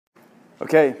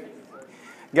Okay,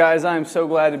 guys, I'm so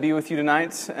glad to be with you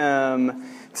tonight.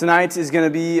 Tonight is going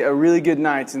to be a really good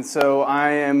night, and so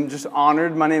I am just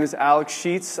honored. My name is Alex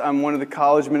Sheets. I'm one of the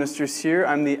college ministers here.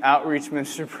 I'm the outreach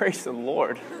minister. Praise the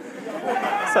Lord.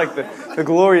 It's like the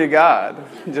glory of God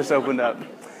just opened up.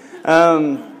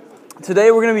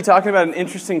 Today we're going to be talking about an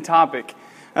interesting topic,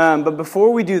 but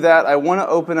before we do that, I want to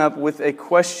open up with a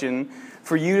question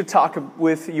for you to talk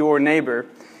with your neighbor.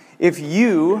 If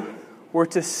you were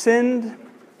to send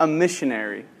a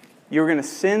missionary, you're going to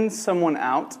send someone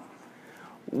out,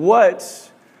 what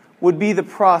would be the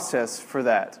process for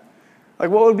that? Like,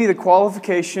 what would be the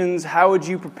qualifications? How would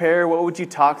you prepare? What would you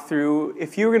talk through?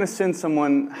 If you were going to send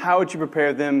someone, how would you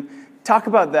prepare them? Talk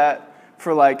about that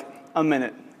for like a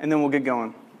minute, and then we'll get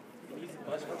going.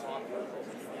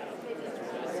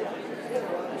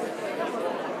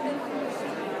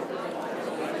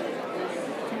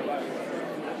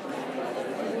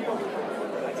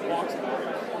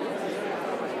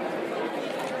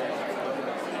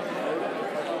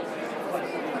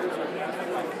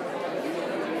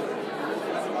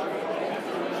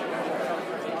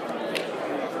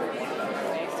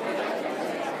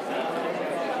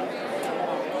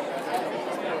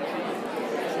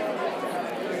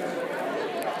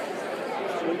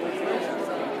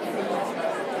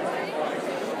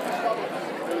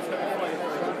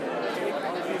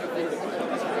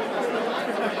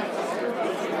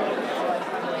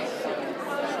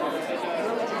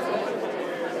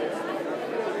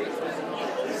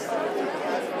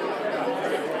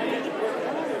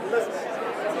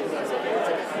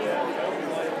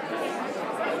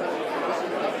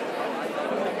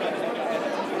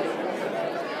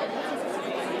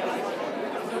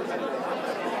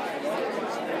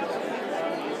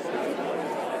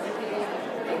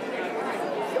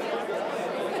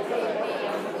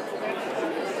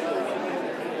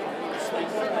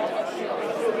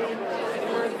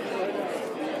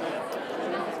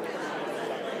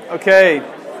 Okay,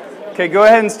 go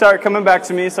ahead and start coming back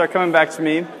to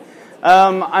me.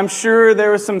 I'm sure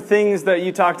there were some things that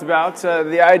you talked about.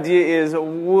 The idea is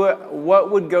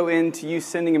what would go into you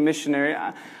sending a missionary.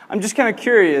 I'm just kind of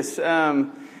curious.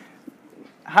 How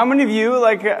many of you,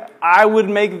 like, I would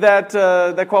make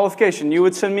that qualification? You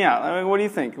would send me out. I mean, what do you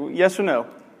think? Yes or no?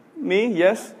 Me?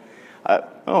 Yes?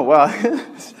 Oh, wow.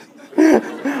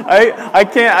 I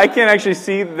can't actually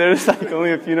see. There's like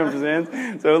only a few numbers of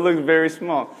hands, so it looks very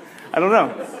small. I don't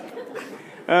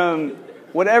know.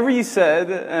 Whatever you said,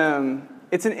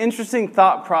 it's an interesting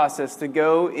thought process to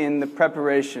go in the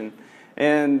preparation.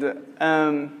 And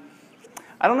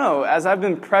I don't know, as I've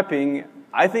been prepping,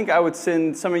 I think I would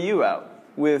send some of you out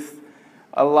with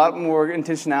a lot more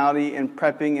intentionality in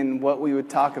prepping and what we would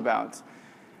talk about.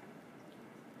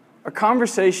 Our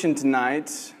conversation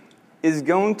tonight is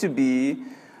going to be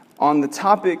on the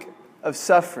topic of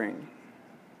suffering.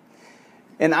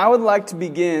 And I would like to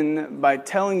begin by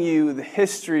telling you the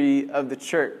history of the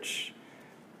church,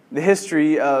 the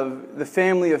history of the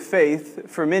family of faith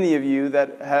for many of you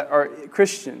that are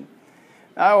Christian.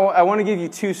 I want to give you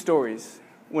two stories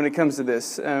when it comes to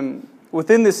this.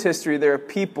 Within this history, there are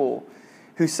people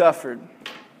who suffered.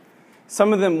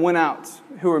 Some of them went out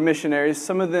who were missionaries.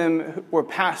 Some of them were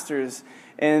pastors,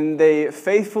 and they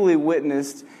faithfully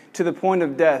witnessed to the point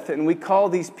of death. And we call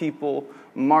these people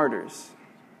martyrs.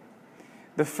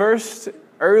 The first,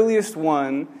 earliest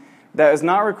one that is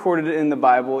not recorded in the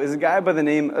Bible is a guy by the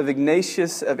name of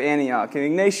Ignatius of Antioch. And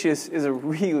Ignatius is a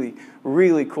really,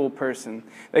 really cool person.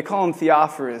 They call him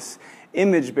Theophorus,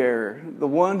 image bearer, the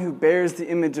one who bears the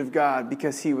image of God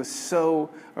because he was so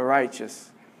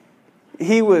righteous.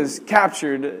 He was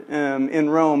captured in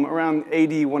Rome around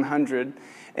AD 100,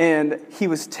 and he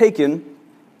was taken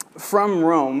from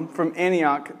Rome, from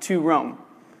Antioch to Rome.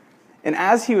 And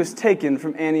as he was taken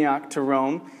from Antioch to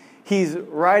Rome, he's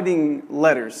writing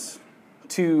letters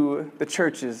to the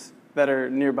churches that are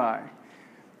nearby.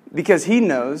 Because he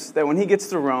knows that when he gets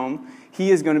to Rome, he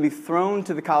is going to be thrown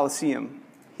to the Colosseum.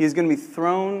 He is going to be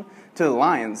thrown to the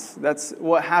lions. That's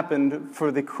what happened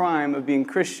for the crime of being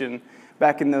Christian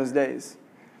back in those days.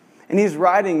 And he's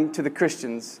writing to the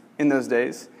Christians in those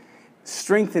days,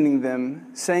 strengthening them,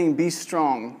 saying, be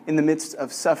strong in the midst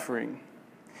of suffering.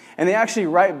 And they actually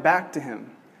write back to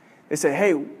him. They say,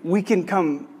 hey, we can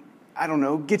come,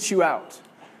 get you out.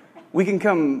 We can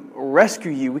come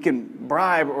rescue you. We can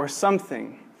bribe or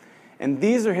something. And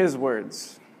these are his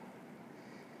words.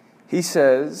 He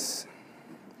says,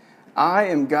 I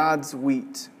am God's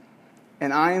wheat,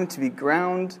 and I am to be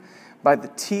ground by the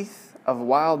teeth of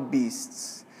wild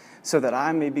beasts, so that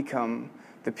I may become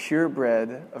the pure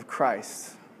bread of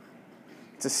Christ.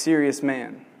 It's a serious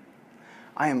man.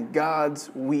 I am God's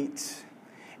wheat,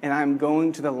 and I'm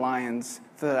going to the lions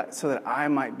so that I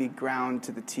might be ground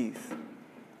to the teeth.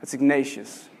 That's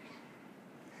Ignatius.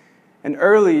 An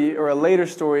early or a later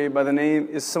story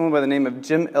is someone by the name of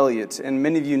Jim Elliot, and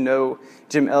many of you know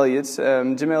Jim Elliot.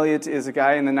 Jim Elliot is a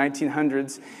guy in the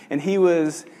 1900s, and he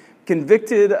was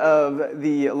convicted of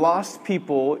the lost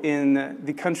people in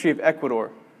the country of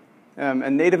Ecuador, a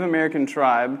Native American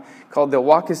tribe called the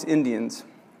Huacas Indians.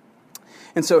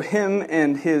 And so him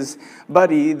and his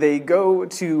buddy, they go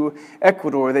to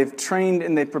Ecuador. They've trained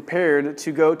and they've prepared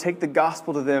to go take the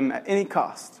gospel to them at any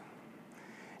cost.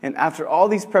 And after all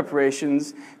these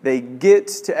preparations, they get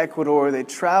to Ecuador, they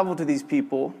travel to these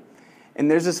people, and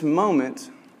there's this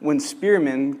moment when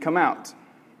spearmen come out.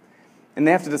 And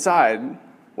they have to decide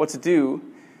what to do,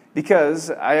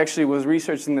 because I actually was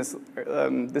researching this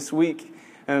this week.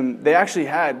 They actually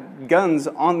had guns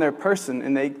on their person,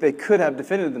 and they could have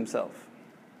defended themselves.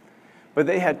 But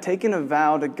they had taken a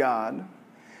vow to God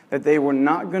that they were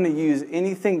not going to use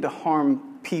anything to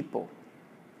harm people.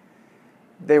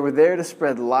 They were there to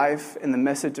spread life and the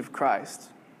message of Christ.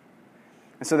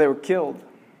 And so they were killed.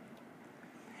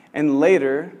 And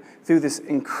later, through this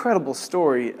incredible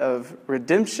story of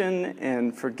redemption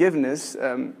and forgiveness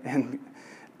and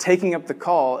taking up the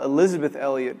call, Elizabeth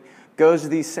Elliot goes to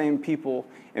these same people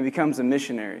and becomes a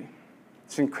missionary.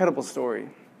 It's an incredible story.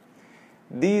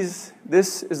 This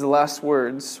is the last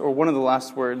words, or one of the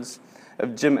last words,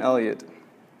 of Jim Elliot.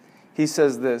 He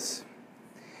says this: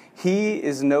 "He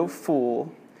is no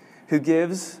fool who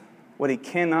gives what he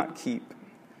cannot keep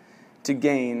to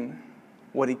gain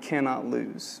what he cannot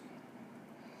lose."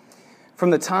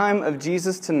 From the time of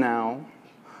Jesus to now,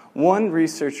 one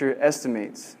researcher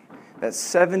estimates that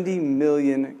 70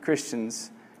 million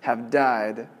Christians have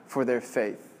died for their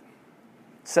faith.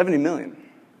 70 million.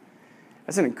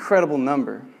 That's an incredible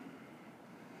number.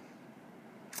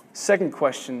 Second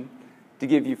question to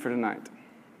give you for tonight.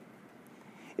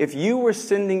 If you were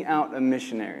sending out a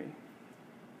missionary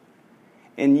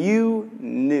and you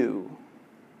knew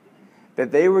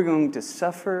that they were going to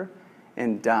suffer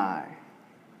and die,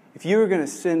 if you were going to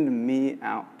send me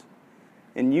out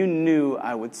and you knew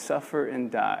I would suffer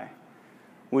and die,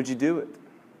 would you do it?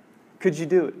 Could you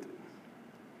do it?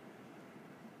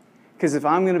 Because if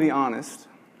I'm going to be honest,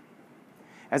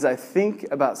 as I think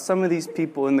about some of these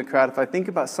people in the crowd, if I think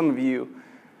about some of you,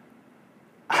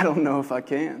 I don't know if I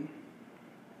can.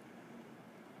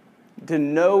 To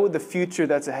know the future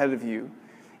that's ahead of you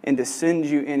and to send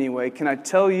you anyway, can I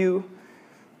tell you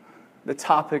the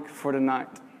topic for tonight?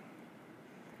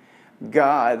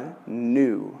 God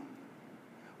knew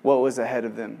what was ahead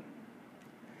of them,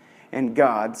 and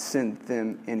God sent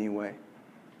them anyway.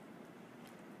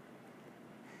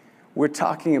 We're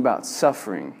talking about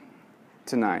suffering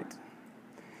tonight.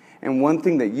 And one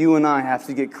thing that you and I have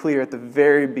to get clear at the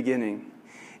very beginning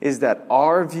is that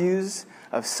our views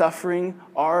of suffering,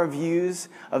 our views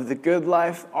of the good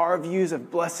life, our views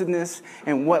of blessedness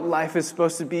and what life is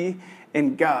supposed to be,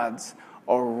 and God's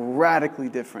are radically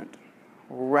different.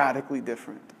 Radically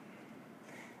different.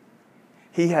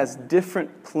 He has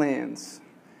different plans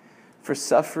for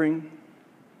suffering,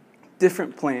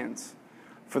 different plans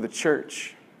for the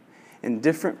church, and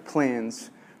different plans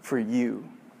for you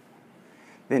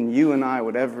than you and I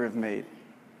would ever have made.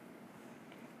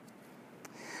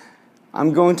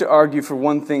 I'm going to argue for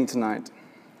one thing tonight,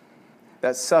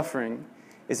 that suffering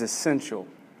is essential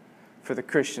for the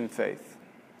Christian faith.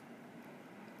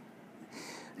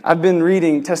 I've been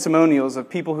reading testimonials of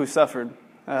people who suffered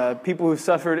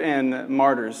and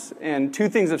martyrs, and two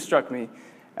things have struck me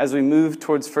as we move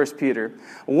towards 1 Peter.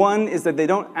 One is that they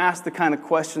don't ask the kind of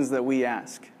questions that we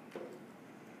ask.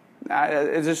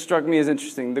 It just struck me as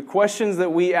interesting. The questions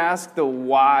that we ask, the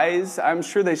whys, I'm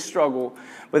sure they struggle,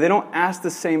 but they don't ask the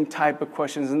same type of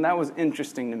questions, and that was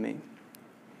interesting to me.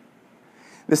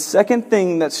 The second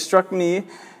thing that struck me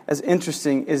as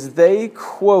interesting is they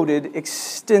quoted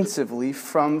extensively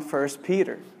from 1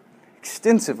 Peter.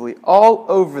 Extensively, all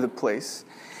over the place.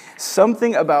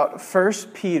 Something about 1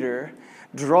 Peter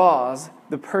draws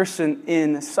the person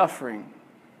in suffering.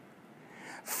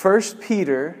 1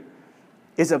 Peter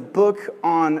is a book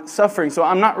on suffering. So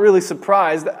I'm not really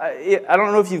surprised. I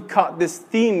don't know if you've caught this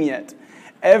theme yet.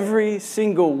 Every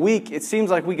single week, it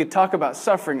seems like we could talk about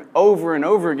suffering over and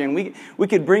over again. We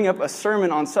could bring up a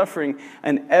sermon on suffering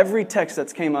in every text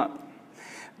that's came up.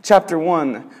 Chapter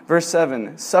 1, verse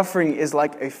 7, suffering is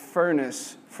like a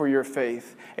furnace for your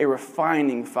faith, a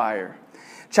refining fire.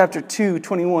 Chapter 2,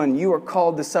 21, you are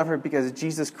called to suffer because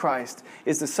Jesus Christ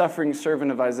is the suffering servant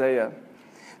of Isaiah.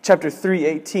 Chapter 3,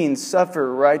 18,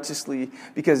 suffer righteously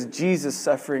because Jesus'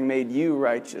 suffering made you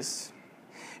righteous.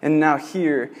 And now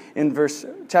here in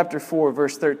chapter 4,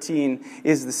 verse 13,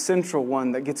 is the central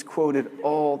one that gets quoted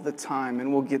all the time,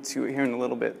 and we'll get to it here in a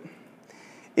little bit.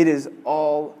 It is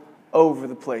all over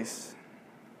the place.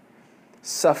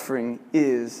 Suffering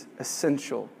is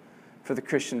essential for the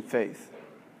Christian faith.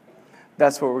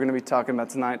 That's what we're going to be talking about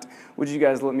tonight. Would you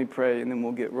guys let me pray, and then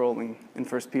we'll get rolling in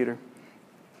 1 Peter.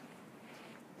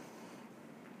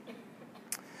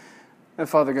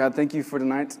 Father God, thank you for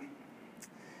tonight.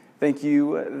 Thank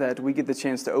you that we get the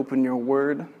chance to open your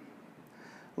word.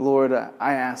 Lord,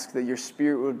 I ask that your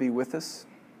Spirit would be with us.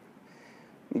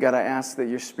 God, I ask that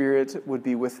your Spirit would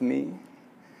be with me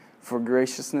for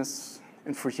graciousness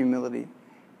and for humility.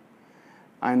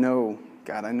 I know,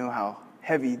 God, I know how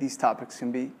heavy these topics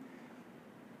can be.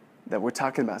 That we're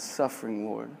talking about suffering,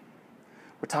 Lord.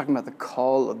 We're talking about the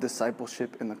call of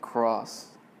discipleship and the cross.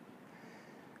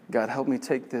 God, help me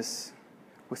take this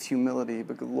with humility.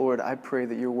 But Lord, I pray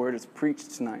that your word is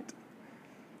preached tonight.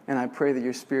 And I pray that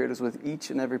your Spirit is with each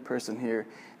and every person here,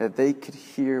 that they could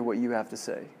hear what you have to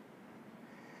say.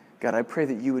 God, I pray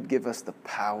that you would give us the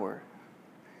power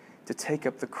to take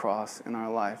up the cross in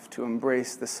our life, to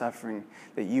embrace the suffering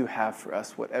that you have for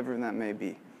us, whatever that may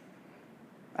be.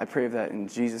 I pray of that in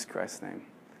Jesus Christ's name.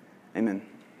 Amen.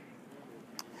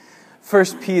 1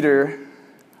 Peter,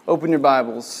 open your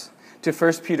Bibles to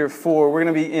 1 Peter 4. We're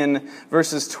going to be in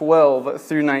verses 12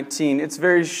 through 19. It's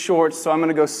very short, so I'm going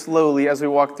to go slowly as we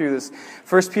walk through this.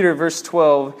 1 Peter verse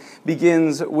 12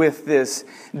 begins with this.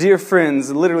 Dear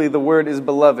friends, literally the word is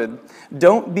beloved,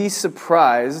 don't be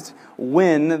surprised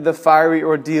when the fiery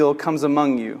ordeal comes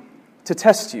among you to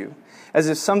test you, as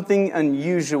if something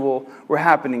unusual were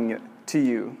happening to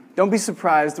you. Don't be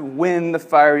surprised when the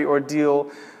fiery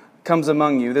ordeal comes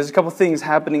among you. There's a couple things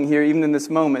happening here, even in this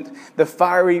moment. The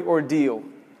fiery ordeal.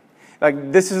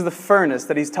 Like, this is the furnace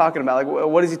that he's talking about. Like,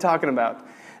 what is he talking about?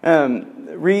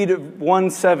 Read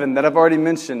 1:7 that I've already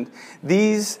mentioned.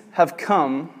 These have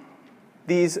come,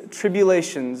 these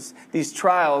tribulations, these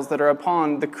trials that are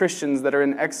upon the Christians that are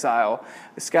in exile,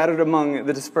 scattered among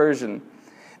the dispersion.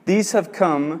 These have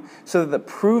come so that the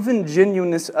proven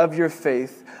genuineness of your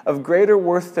faith, of greater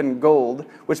worth than gold,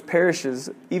 which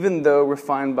perishes even though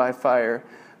refined by fire,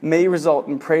 may result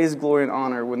in praise, glory, and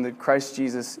honor when the Christ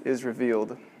Jesus is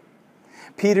revealed.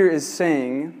 Peter is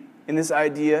saying in this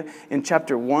idea in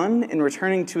chapter 1, and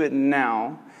returning to it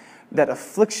now, that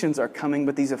afflictions are coming,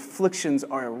 but these afflictions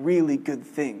are a really good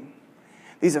thing.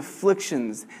 These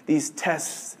afflictions, these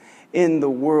tests in the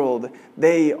world,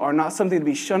 they are not something to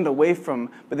be shunned away from,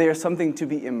 but they are something to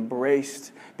be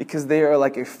embraced, because they are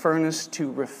like a furnace to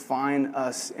refine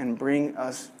us and bring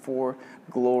us for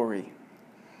glory.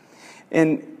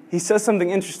 And he says something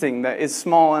interesting that is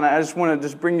small, and I just want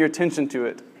to bring your attention to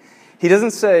it. He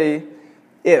doesn't say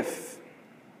if.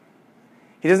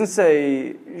 He doesn't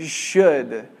say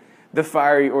should the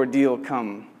fiery ordeal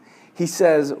come. He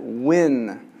says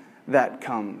when that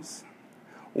comes.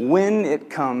 When it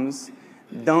comes,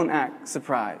 don't act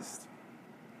surprised.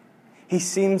 He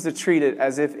seems to treat it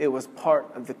as if it was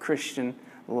part of the Christian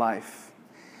life.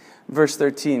 Verse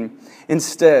 13,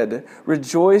 instead,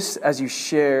 rejoice as you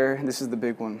share, this is the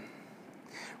big one,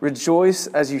 rejoice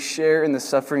as you share in the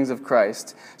sufferings of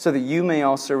Christ, so that you may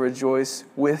also rejoice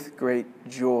with great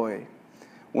joy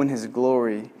when his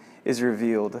glory is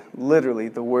revealed. Literally,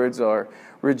 the words are,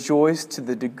 rejoice to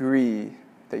the degree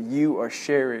that you are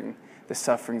sharing the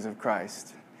sufferings of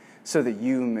Christ, so that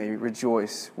you may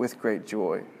rejoice with great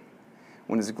joy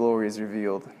when his glory is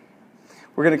revealed.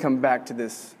 We're going to come back to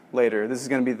this later. This is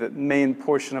going to be the main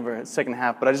portion of our second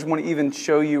half, but I just want to even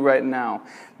show you right now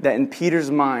that in Peter's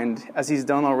mind, as he's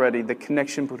done already, the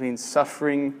connection between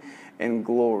suffering and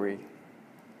glory.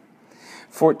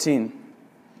 14,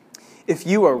 if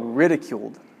you are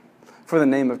ridiculed for the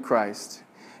name of Christ,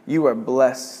 you are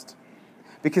blessed,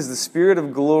 because the Spirit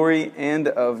of glory and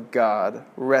of God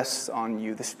rests on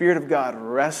you. The Spirit of God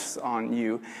rests on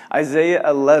you. Isaiah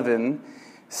 11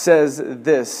 says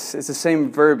this. It's the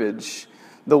same verbiage.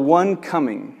 The one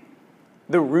coming,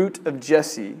 the root of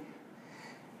Jesse,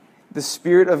 the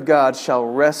Spirit of God shall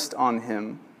rest on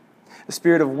him. The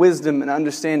Spirit of wisdom and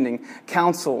understanding,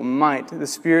 counsel, might, the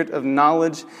Spirit of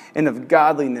knowledge and of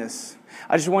godliness.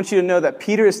 I just want you to know that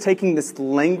Peter is taking this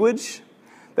language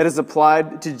that is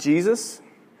applied to Jesus,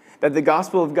 that the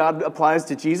gospel of God applies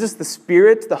to Jesus, the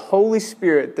Spirit, the Holy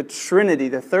Spirit, the Trinity,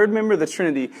 the third member of the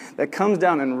Trinity that comes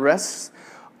down and rests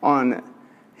on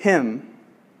him.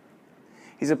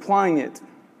 He's applying it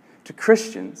to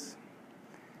Christians.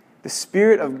 The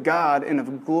Spirit of God and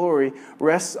of glory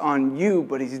rests on you,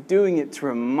 but he's doing it to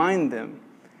remind them.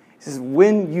 He says,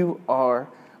 when you are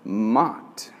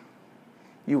mocked,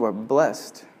 you are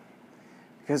blessed,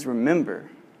 because remember,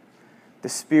 the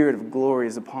Spirit of glory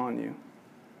is upon you.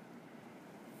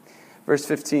 Verse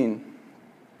 15,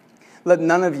 let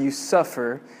none of you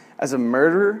suffer as a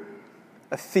murderer,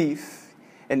 a thief,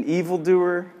 an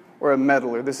evildoer, or a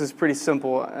meddler. This is pretty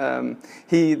simple.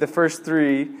 The first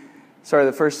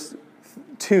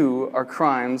two are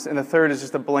crimes, and the third is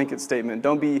just a blanket statement.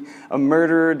 Don't be a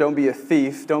murderer, don't be a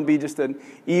thief, don't be just an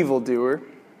evildoer.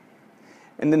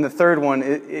 And then the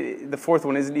fourth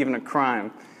one isn't even a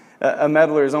crime. A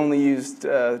meddler is only used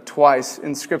twice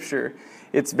in Scripture.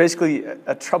 It's basically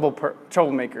a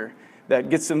troublemaker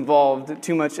that gets involved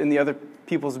too much in the other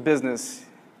people's business.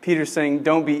 Peter's saying,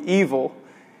 don't be evil,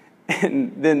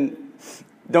 and then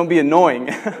don't be annoying.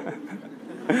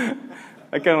 I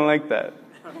kind of like that.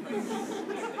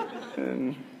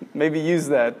 And maybe use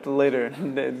that later.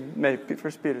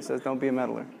 First Peter says, don't be a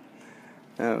meddler.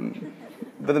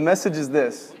 But the message is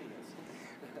this.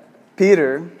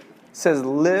 Peter says,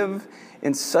 live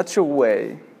in such a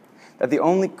way that the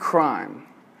only crime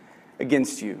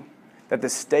against you that the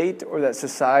state or that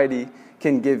society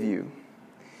can give you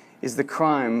is the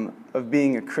crime of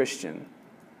being a Christian.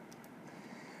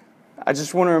 I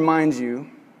just want to remind you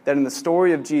that in the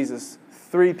story of Jesus,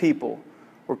 3 people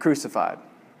were crucified.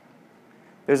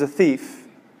 There's a thief,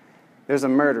 there's a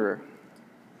murderer,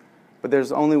 but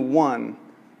there's only one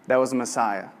that was a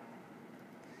Messiah.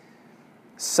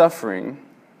 Suffering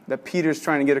that Peter's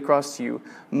trying to get across to you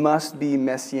must be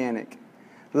messianic.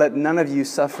 Let none of you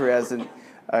suffer as an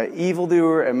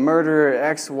evildoer, a murderer,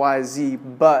 X, Y, Z,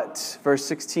 but, verse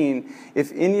 16,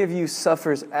 if any of you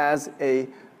suffers as a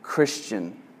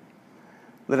Christian,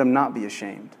 let him not be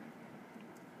ashamed,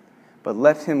 but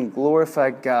let him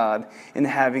glorify God in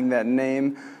having that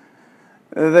name.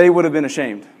 They would have been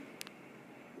ashamed.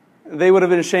 They would have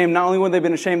been ashamed. Not only would they have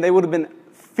been ashamed, they would have been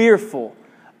fearful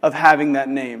of having that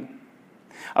name.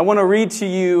 I want to read to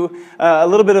you a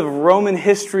little bit of Roman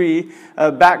history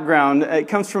background. It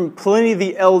comes from Pliny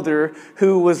the Elder,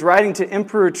 who was writing to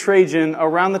Emperor Trajan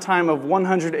around the time of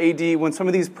 100 AD when some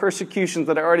of these persecutions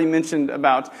that I already mentioned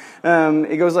about.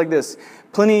 It goes like this.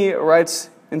 Pliny writes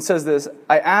and says this,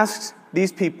 I asked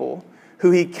these people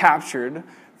who he captured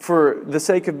for the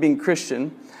sake of being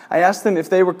Christian, I asked them if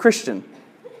they were Christian.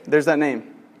 There's that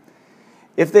name.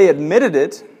 If they admitted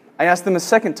it, I asked them a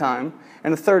second time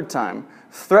and a third time,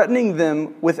 threatening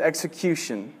them with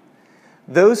execution.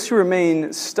 Those who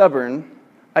remained stubborn,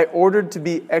 I ordered to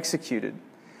be executed.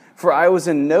 For I was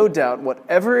in no doubt,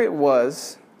 whatever it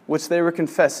was which they were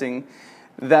confessing,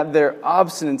 that their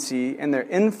obstinacy and their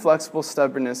inflexible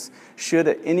stubbornness should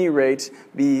at any rate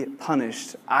be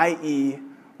punished, i.e.,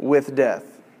 with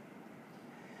death.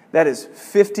 That is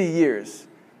 50 years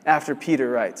after Peter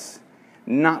writes,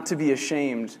 not to be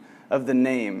ashamed of the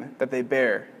name that they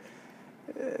bear.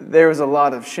 There was a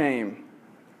lot of shame.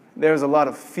 There was a lot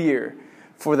of fear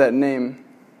for that name.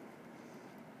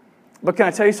 But can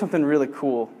I tell you something really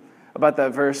cool about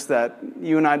that verse that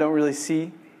you and I don't really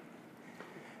see?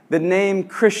 The name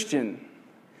Christian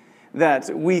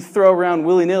that we throw around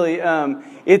willy-nilly,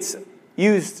 it's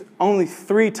used only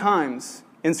 3 times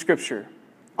in Scripture.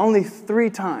 Only 3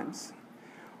 times.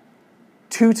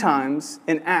 2 times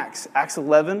in Acts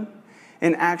 11,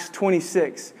 and Acts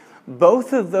 26.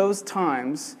 Both of those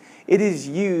times, it is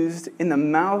used in the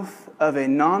mouth of a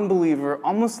non-believer,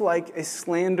 almost like a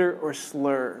slander or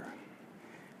slur.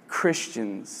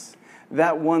 Christians,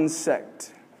 that one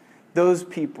sect, those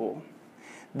people.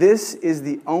 This is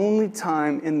the only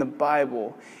time in the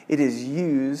Bible it is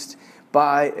used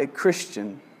by a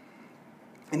Christian.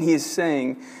 And he is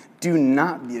saying, do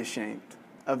not be ashamed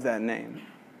of that name.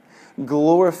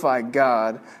 Glorify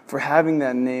God for having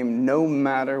that name no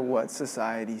matter what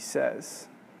society says.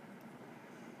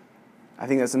 I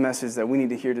think that's a message that we need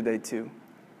to hear today too.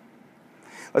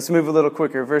 Let's move a little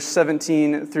quicker. Verse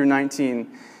 17 through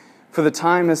 19. For the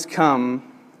time has come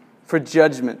for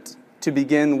judgment to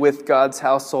begin with God's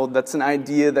household. That's an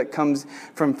idea that comes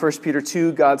from 1 Peter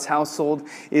 2. God's household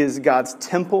is God's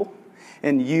temple.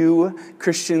 And you,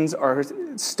 Christians, are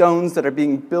stones that are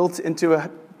being built into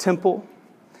a temple.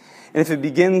 And if it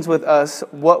begins with us,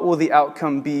 what will the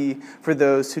outcome be for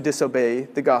those who disobey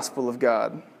the gospel of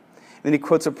God? And then he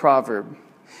quotes a proverb.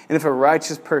 And if a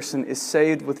righteous person is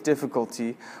saved with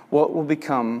difficulty, what will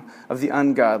become of the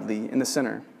ungodly and the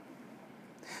sinner?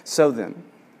 So then,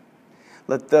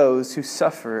 let those who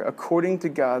suffer according to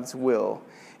God's will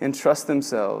entrust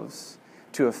themselves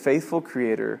to a faithful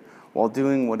Creator while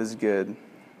doing what is good.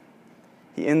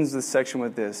 He ends this section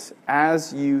with this.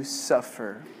 As you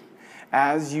suffer,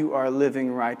 as you are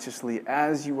living righteously,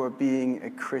 as you are being a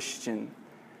Christian,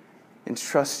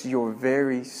 entrust your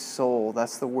very soul,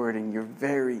 that's the wording, your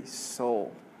very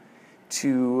soul,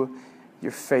 to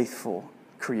your faithful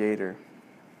Creator.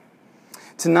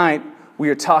 Tonight, we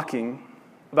are talking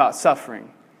about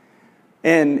suffering.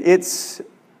 And it's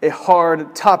a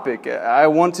hard topic. I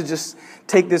want to just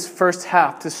take this first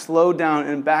half to slow down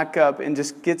and back up and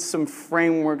just get some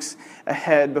frameworks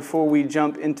ahead before we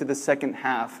jump into the second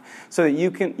half, so that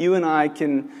you and I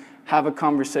can have a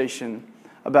conversation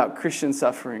about Christian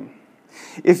suffering.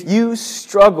 If you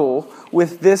struggle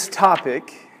with this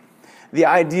topic, the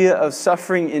idea of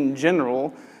suffering in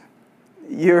general,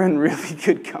 you're in really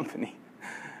good company.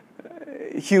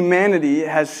 Humanity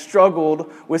has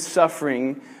struggled with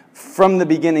suffering from the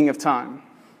beginning of time.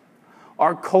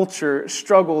 Our culture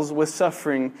struggles with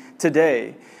suffering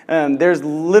today. There's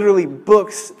literally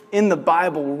books in the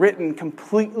Bible written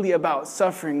completely about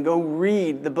suffering. Go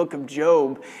read the book of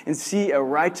Job and see a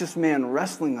righteous man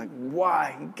wrestling like,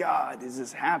 why, God, is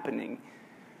this happening?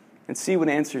 And see what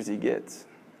answers he gets.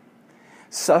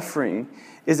 Suffering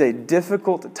is a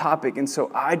difficult topic, and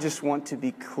so I just want to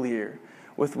be clear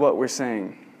with what we're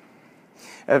saying.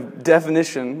 A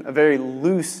very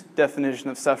loose definition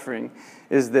of suffering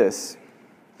is this: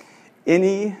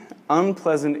 any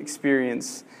unpleasant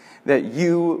experience that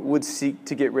you would seek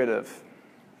to get rid of.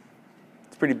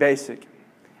 It's pretty basic.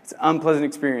 It's an unpleasant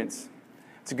experience.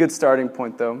 It's a good starting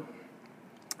point, though.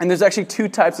 And there's actually two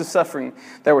types of suffering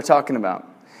that we're talking about.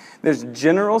 There's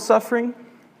general suffering,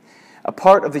 a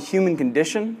part of the human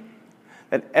condition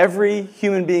that every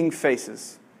human being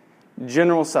faces.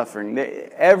 General suffering.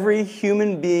 Every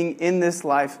human being in this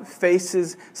life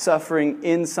faces suffering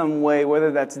in some way,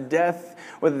 whether that's death,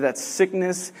 whether that's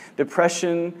sickness,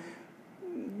 depression.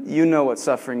 You know what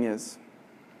suffering is.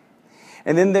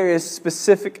 And then there is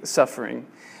specific suffering,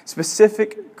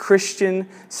 specific Christian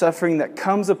suffering that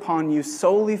comes upon you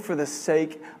solely for the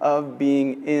sake of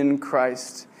being in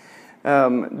Christ.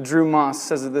 Drew Moss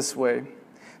says it this way: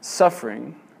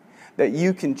 suffering that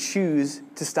you can choose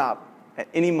to stop at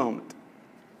any moment.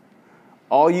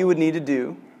 All you would need to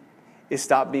do is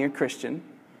stop being a Christian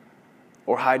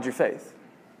or hide your faith.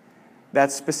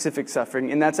 That's specific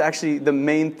suffering, and that's actually the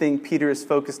main thing Peter is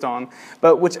focused on.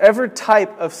 But whichever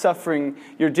type of suffering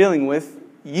you're dealing with,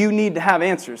 you need to have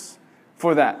answers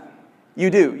for that. You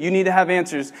do. You need to have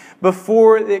answers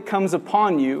before it comes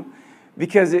upon you,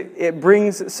 because it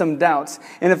brings some doubts.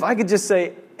 And if I could just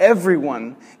say,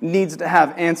 everyone needs to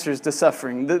have answers to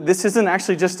suffering. This isn't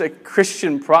actually just a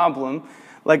Christian problem.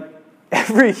 Like,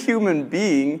 every human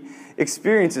being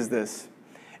experiences this.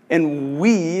 And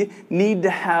we need to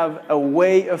have a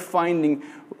way of finding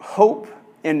hope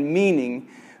and meaning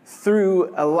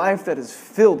through a life that is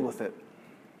filled with it.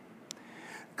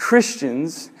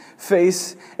 Christians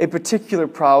face a particular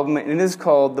problem, and it is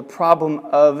called the problem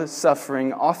of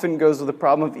suffering. Often goes with the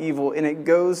problem of evil, and it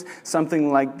goes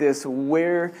something like this: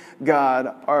 where,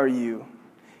 God, are you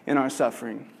in our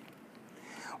suffering?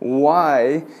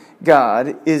 Why,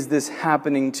 God, is this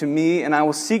happening to me? And I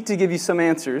will seek to give you some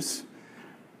answers,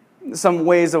 some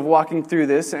ways of walking through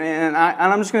this. And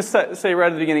I'm just going to say right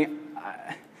at the beginning,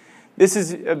 this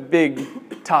is a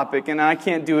big topic, and I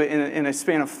can't do it in a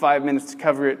span of 5 minutes to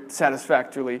cover it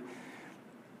satisfactorily.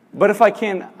 But if I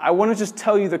can, I want to just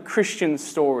tell you the Christian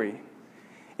story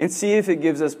and see if it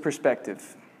gives us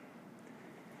perspective.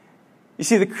 You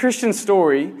see, the Christian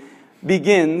story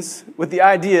begins with the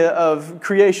idea of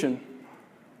creation.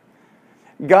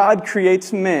 God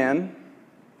creates man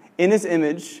in his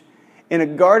image in a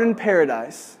garden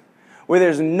paradise where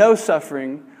there's no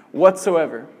suffering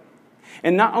whatsoever.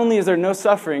 And not only is there no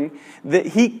suffering, that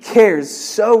he cares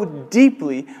so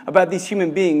deeply about these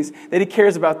human beings that he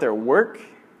cares about their work.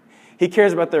 He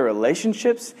cares about their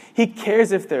relationships. He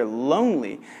cares if they're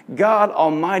lonely. God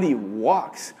Almighty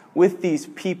walks with these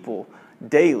people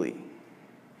daily.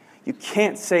 You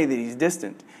can't say that he's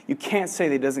distant. You can't say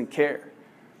that he doesn't care.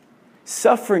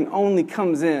 Suffering only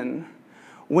comes in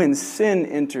when sin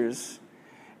enters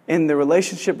and the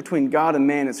relationship between God and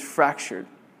man is fractured.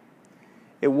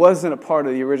 It wasn't a part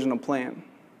of the original plan.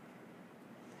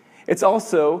 It's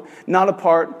also not a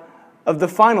part of the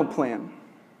final plan.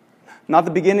 Not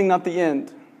the beginning, not the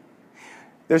end.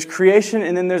 There's creation,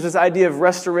 and then there's this idea of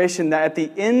restoration, that at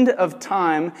the end of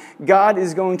time, God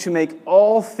is going to make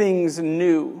all things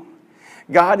new.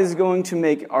 God is going to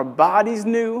make our bodies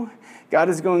new. God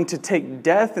is going to take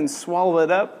death and swallow it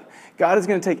up. God is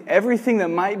going to take everything that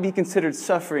might be considered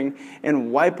suffering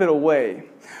and wipe it away.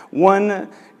 One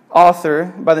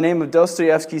author by the name of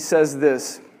Dostoevsky says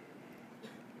this: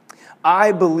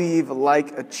 I believe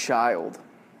like a child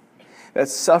that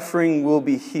suffering will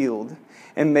be healed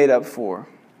and made up for.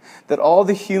 that all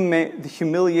the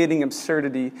humiliating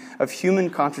absurdity of human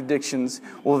contradictions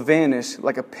will vanish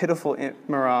like a pitiful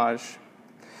mirage.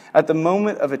 At the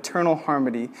moment of eternal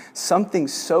harmony, something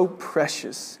so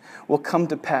precious will come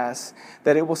to pass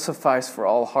that it will suffice for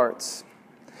all hearts,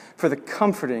 for the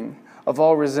comforting of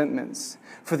all resentments,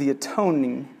 for the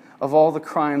atoning of all the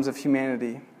crimes of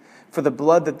humanity, for the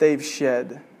blood that they've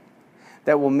shed,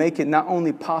 that will make it not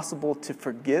only possible to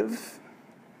forgive,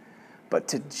 but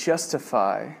to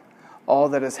justify all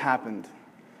that has happened.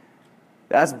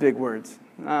 That's big words.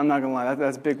 I'm not going to lie,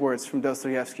 that's big words from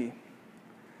Dostoevsky.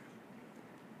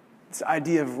 This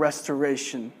idea of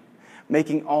restoration,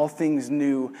 making all things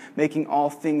new, making all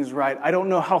things right. I don't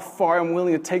know how far I'm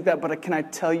willing to take that, but can I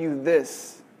tell you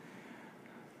this?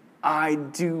 I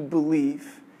do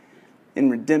believe in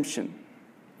redemption.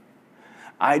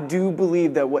 I do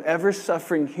believe that whatever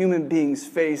suffering human beings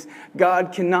face,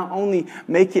 God can not only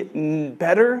make it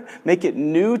better, make it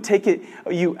new, take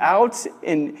you out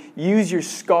and use your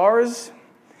scars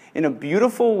in a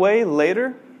beautiful way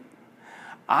later.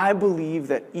 I believe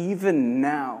that even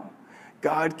now,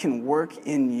 God can work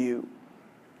in you.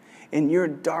 In your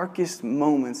darkest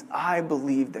moments, I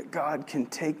believe that God can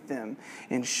take them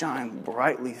and shine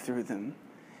brightly through them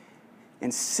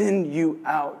and send you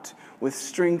out with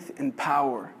strength and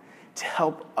power to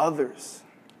help others.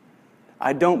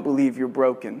 I don't believe you're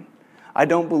broken. I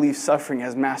don't believe suffering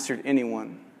has mastered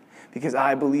anyone, because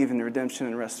I believe in redemption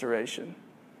and restoration.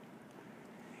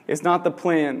 It's not the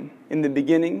plan in the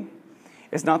beginning.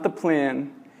 It's not the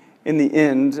plan in the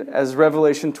end. As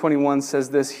Revelation 21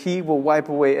 says this, He will wipe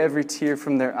away every tear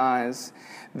from their eyes.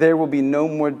 There will be no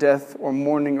more death or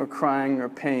mourning or crying or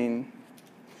pain.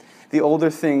 The older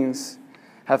things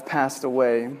have passed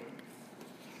away.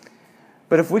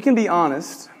 But if we can be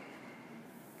honest,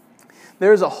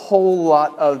 there's a whole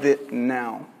lot of it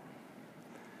now.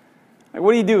 Like,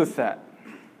 what do you do with that?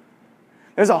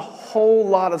 There's a whole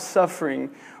lot of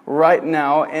suffering right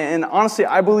now, and honestly,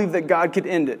 I believe that God could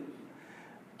end it.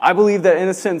 I believe that, in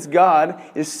a sense, God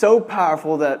is so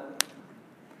powerful that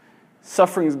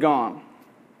suffering is gone.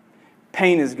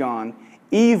 Pain is gone.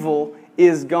 Evil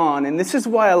is gone. And this is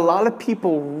why a lot of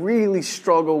people really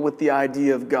struggle with the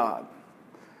idea of God.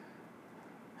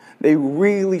 They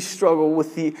really struggle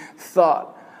with the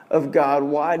thought of God.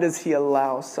 Why does He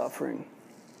allow suffering?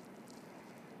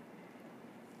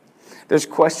 There's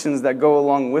questions that go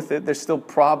along with it. There's still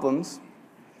problems.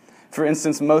 For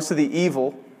instance, most of the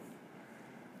evil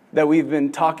that we've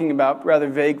been talking about rather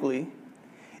vaguely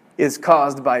is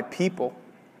caused by people.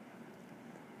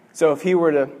 So if He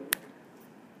were to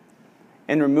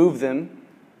remove them,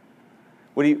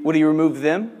 would he remove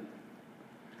them?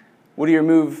 Would He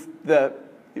remove the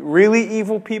really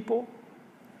evil people?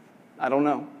 I don't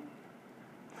know.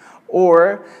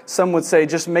 Or some would say,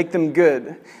 just make them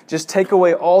good. Just take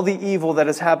away all the evil that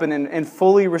has happened and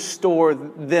fully restore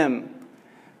them.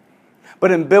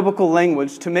 But in biblical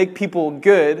language, to make people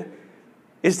good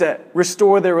is to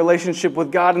restore their relationship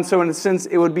with God. And so in a sense,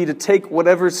 it would be to take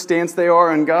whatever stance they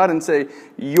are on God and say,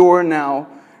 you're now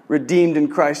redeemed in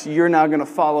Christ. You're now going to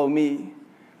follow me.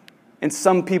 And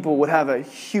some people would have a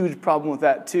huge problem with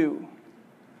that too.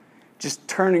 Just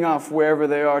turning off wherever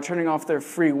they are, turning off their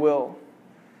free will.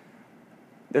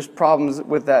 There's problems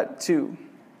with that too.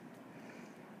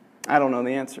 I don't know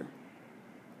the answer.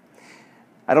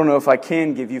 I don't know if I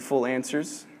can give you full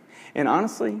answers. And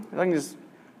honestly, if I can just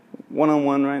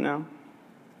one-on-one right now,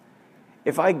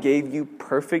 if I gave you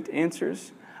perfect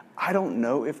answers, I don't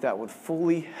know if that would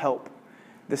fully help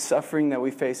the suffering that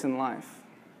we face in life.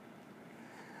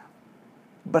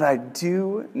 But I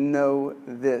do know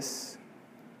this.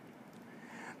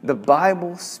 The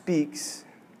Bible speaks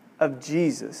of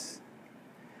Jesus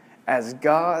as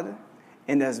God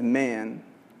and as man,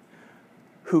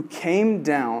 who came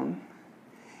down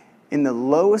in the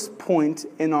lowest point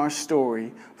in our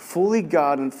story, fully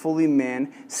God and fully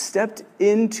man, stepped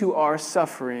into our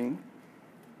suffering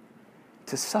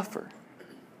to suffer.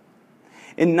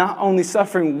 And not only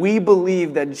suffering, we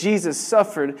believe that Jesus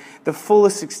suffered the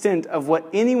fullest extent of what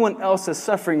anyone else is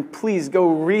suffering. Please go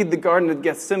read the Garden of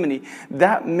Gethsemane.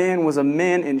 That man was a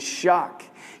man in shock.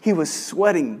 He was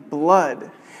sweating blood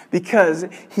because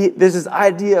there's this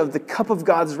idea of the cup of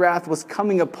God's wrath was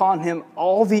coming upon him.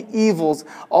 All the evils,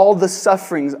 all the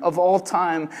sufferings of all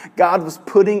time, God was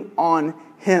putting on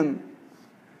him.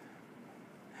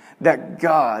 That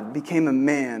God became a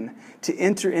man to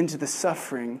enter into the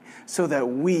suffering so that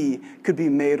we could be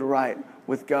made right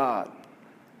with God.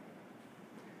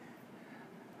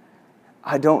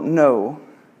 I don't know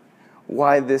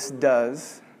why this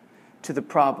does to the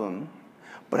problem,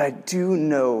 but I do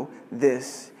know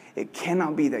this. It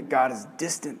cannot be that God is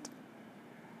distant.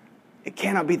 It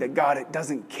cannot be that God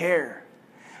doesn't care.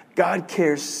 God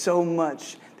cares so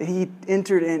much that He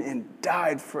entered in and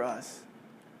died for us.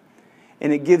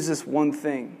 And it gives us one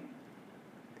thing: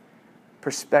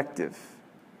 perspective.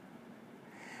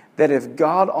 That if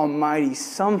God Almighty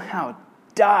somehow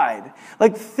died,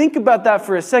 like think about that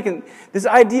for a second. This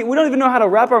idea, we don't even know how to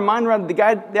wrap our mind around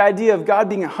the idea of God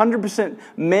being 100%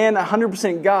 man,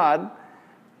 100% God.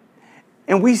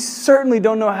 And we certainly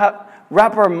don't know how to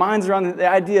wrap our minds around the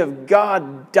idea of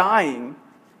God dying.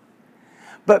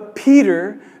 But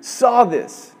Peter saw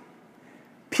this.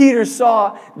 Peter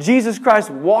saw Jesus Christ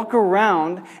walk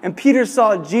around, and Peter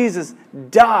saw Jesus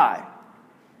die.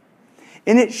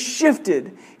 And it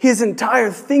shifted his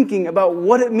entire thinking about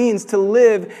what it means to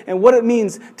live and what it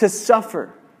means to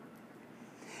suffer.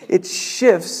 It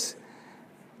shifts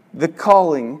the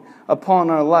calling upon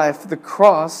our life. The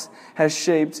cross has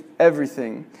shaped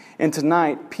everything. And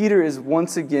tonight, Peter is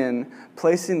once again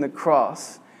placing the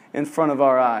cross in front of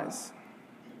our eyes.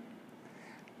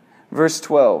 Verse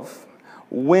 12,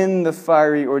 when the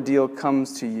fiery ordeal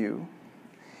comes to you,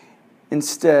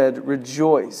 instead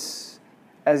rejoice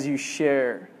as you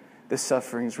share the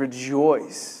sufferings.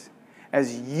 Rejoice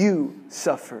as you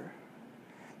suffer.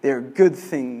 They are good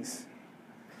things.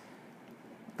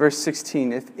 Verse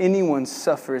 16, if anyone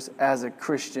suffers as a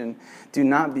Christian, do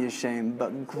not be ashamed,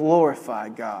 but glorify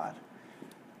God.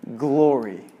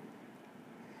 Glory.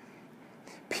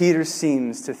 Peter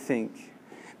seems to think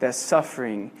that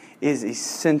suffering is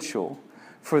essential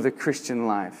for the Christian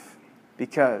life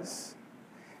because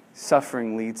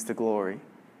suffering leads to glory.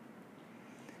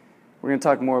 We're going to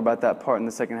talk more about that part in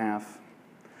the second half.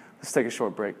 Let's take a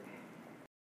short break.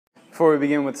 Before we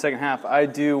begin with the second half, I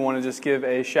do want to just give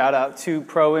a shout out to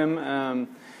Proim.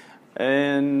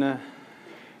 In,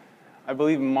 I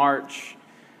believe, March,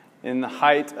 in the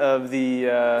height of the,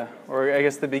 or I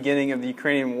guess the beginning of the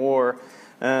Ukrainian war,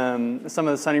 some of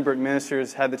the Sunnybrook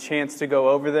ministers had the chance to go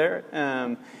over there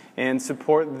and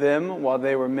support them while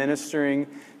they were ministering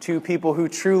to people who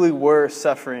truly were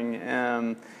suffering.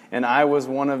 And I was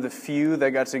one of the few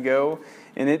that got to go,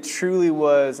 and it truly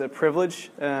was a privilege.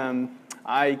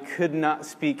 I could not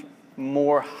speak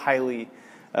more highly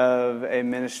of a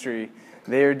ministry.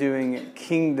 They are doing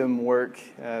kingdom work.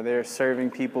 They are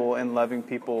serving people and loving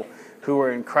people who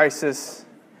are in crisis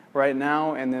right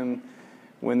now, and then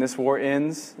when this war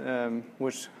ends,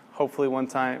 which hopefully one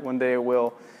day it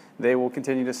will, they will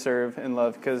continue to serve and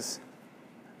love. Because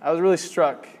I was really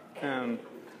struck.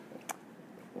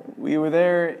 We were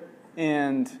there,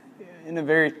 and in a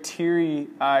very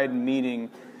teary-eyed meeting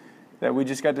that we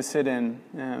just got to sit in,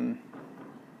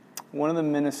 one of the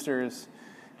ministers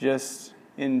just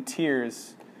in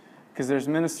tears, because there's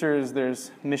ministers,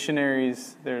 there's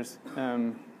missionaries, there's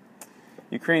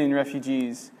Ukrainian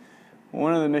refugees.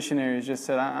 One of the missionaries just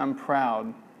said, I'm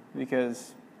proud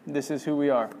because this is who we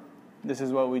are. This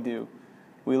is what we do.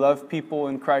 We love people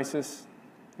in crisis,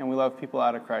 and we love people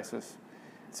out of crisis.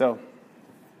 So,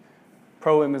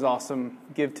 Proim is awesome.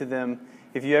 Give to them.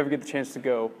 If you ever get the chance to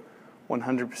go,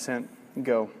 100%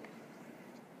 go.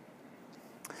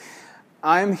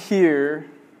 I'm here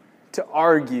to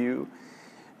argue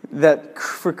that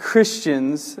for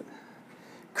Christians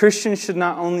should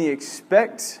not only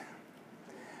expect,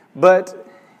 but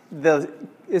the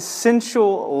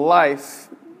essential life,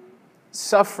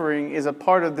 suffering is a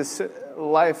part of the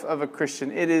life of a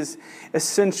Christian. It is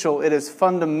essential. It is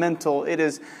fundamental. It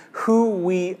is who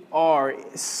we are.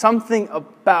 Something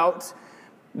about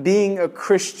being a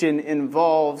Christian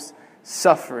involves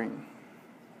suffering.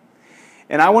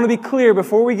 And I want to be clear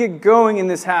before we get going in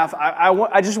this half.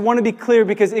 I just want to be clear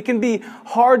because it can be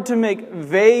hard to make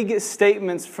vague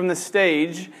statements from the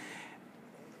stage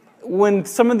when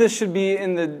some of this should be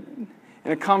in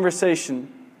a conversation.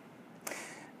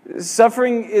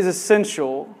 Suffering is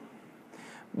essential,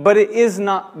 but it is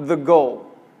not the goal.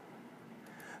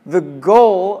 The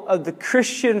goal of the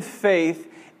Christian faith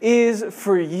is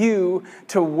for you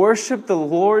to worship the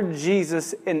Lord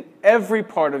Jesus in every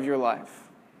part of your life.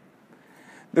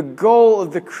 The goal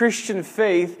of the Christian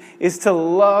faith is to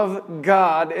love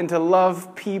God and to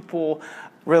love people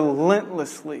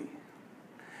relentlessly.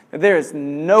 There is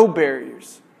no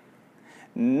barriers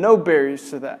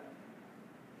to that.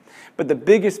 But the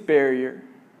biggest barrier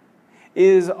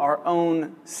is our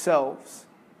own selves.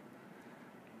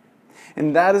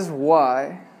 And that is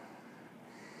why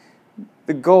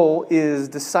the goal is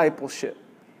discipleship.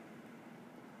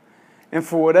 And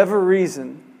for whatever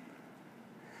reason,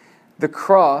 the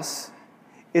cross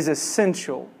is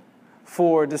essential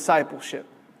for discipleship.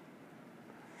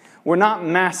 We're not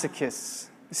masochists.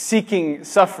 seeking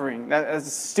suffering.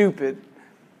 That's stupid.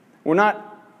 We're not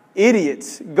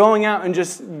idiots going out and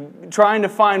just trying to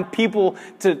find people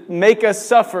to make us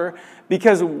suffer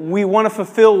because we want to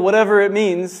fulfill whatever it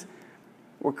means.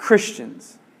 We're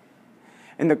Christians.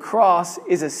 And the cross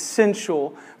is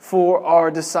essential for our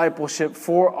discipleship,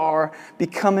 for our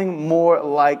becoming more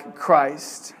like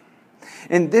Christ.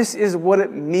 And this is what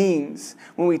it means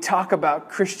when we talk about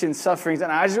Christian sufferings.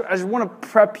 And I just want to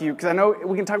prep you, because I know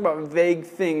we can talk about vague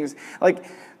things. Like,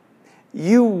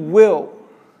 you will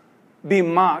be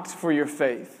mocked for your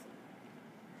faith.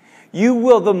 You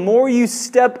will. The more you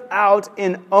step out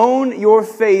and own your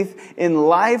faith in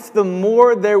life, the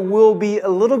more there will be a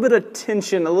little bit of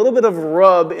tension, a little bit of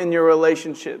rub in your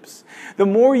relationships. The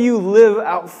more you live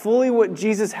out fully what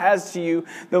Jesus has to you,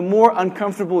 the more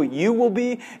uncomfortable you will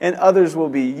be and others will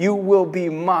be. You will be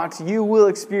mocked. You will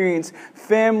experience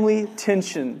family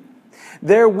tension.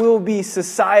 There will be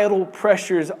societal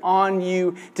pressures on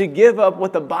you to give up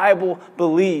what the Bible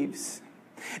believes.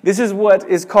 This is what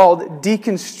is called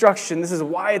deconstruction. This is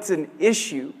why it's an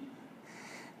issue.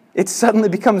 It suddenly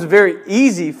becomes very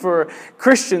easy for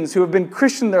Christians who have been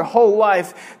Christian their whole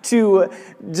life to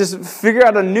just figure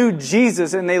out a new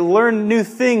Jesus, and they learn new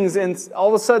things, and all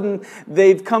of a sudden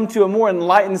they've come to a more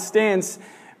enlightened stance,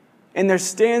 and their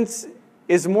stance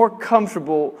is more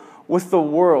comfortable with the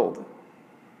world.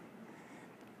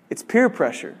 It's peer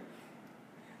pressure.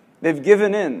 They've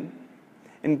given in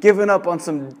and given up on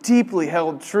some deeply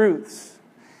held truths.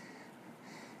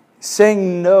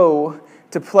 Saying no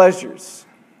to pleasures.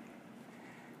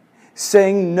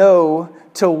 Saying no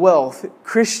to wealth.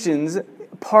 Christians,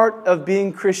 part of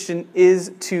being Christian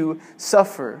is to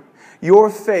suffer. Your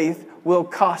faith will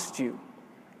cost you.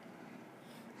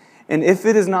 And if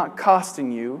it is not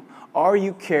costing you, are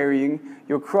you carrying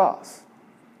your cross?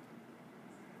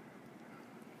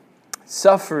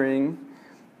 Suffering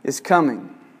is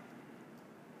coming.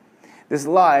 This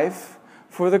life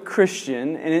for the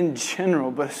Christian, and in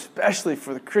general, but especially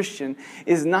for the Christian,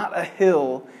 is not a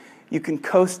hill you can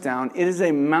coast down. It is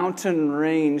a mountain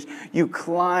range you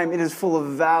climb. It is full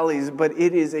of valleys, but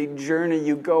it is a journey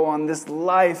you go on. This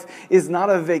life is not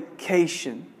a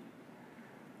vacation.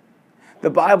 The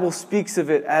Bible speaks of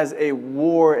it as a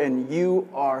war, and you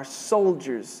are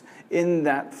soldiers in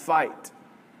that fight.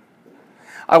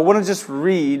 I want to just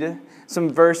read some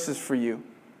verses for you.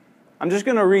 I'm just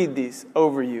going to read these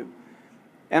over you.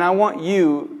 And I want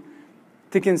you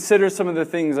to consider some of the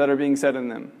things that are being said in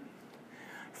them.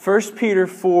 1 Peter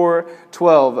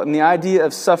 4:12, and the idea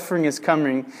of suffering is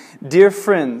coming. Dear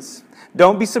friends,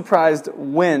 don't be surprised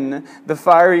when the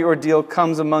fiery ordeal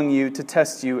comes among you to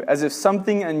test you, as if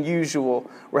something unusual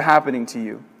were happening to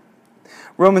you.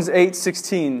 Romans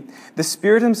 8:16, the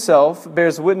Spirit Himself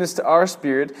bears witness to our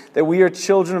spirit that we are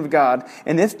children of God,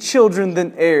 and if children,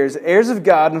 then heirs, heirs of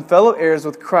God and fellow heirs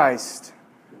with Christ.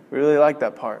 We really like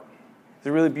that part. It's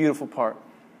a really beautiful part.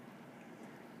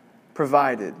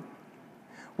 Provided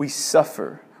we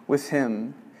suffer with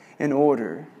Him in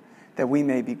order that we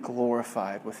may be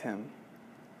glorified with Him.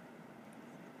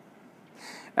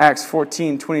 Acts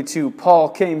 14:22, Paul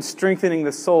came strengthening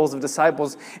the souls of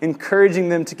disciples, encouraging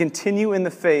them to continue in the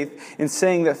faith, and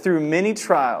saying that through many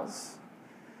trials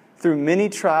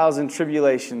and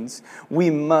tribulations, we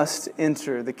must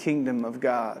enter the kingdom of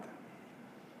God.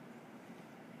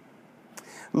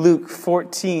 Luke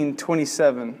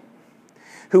 14:27,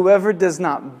 whoever does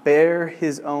not bear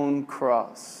his own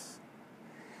cross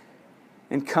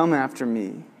and come after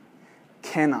me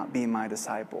cannot be my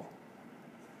disciple.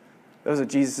 Those are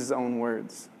Jesus' own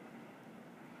words.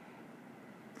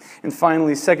 And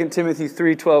finally, 2 Timothy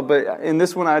 3:12. But in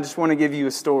this one, I just want to give you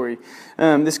a story.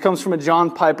 This comes from a John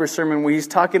Piper sermon where he's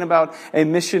talking about a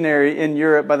missionary in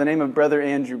Europe by the name of Brother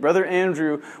Andrew. Brother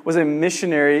Andrew was a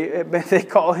missionary. They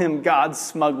call him God's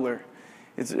smuggler.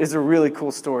 It's a really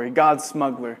cool story. God's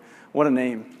smuggler. What a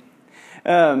name.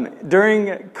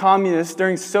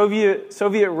 During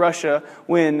Soviet Russia,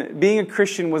 when being a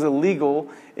Christian was illegal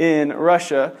in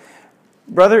Russia,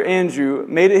 Brother Andrew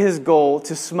made it his goal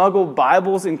to smuggle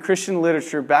Bibles and Christian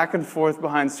literature back and forth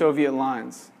behind Soviet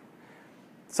lines.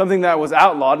 Something that was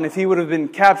outlawed, and if he would have been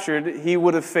captured, he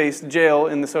would have faced jail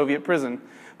in the Soviet prison.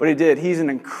 But he did. He's an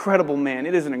incredible man.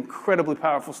 It is an incredibly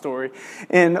powerful story.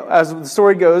 And as the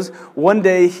story goes, one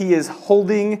day he is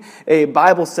holding a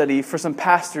Bible study for some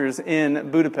pastors in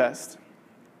Budapest.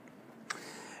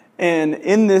 And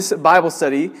in this Bible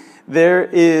study, there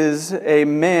is a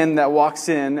man that walks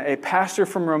in, a pastor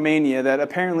from Romania that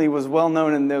apparently was well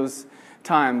known in those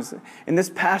times. And this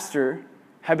pastor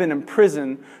had been in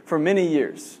prison for many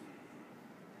years.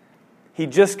 He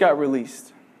just got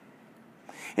released.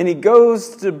 And he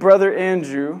goes to Brother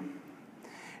Andrew,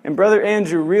 and Brother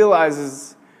Andrew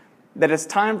realizes that it's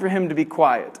time for him to be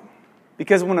quiet.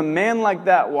 Because when a man like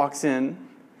that walks in,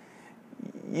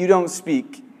 you don't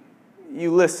speak,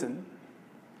 you listen.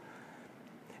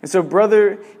 And so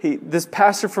this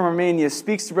pastor from Romania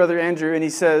speaks to Brother Andrew, and he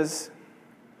says,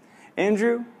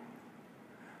 Andrew,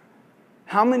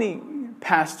 how many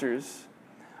pastors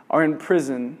are in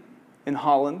prison in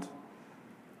Holland?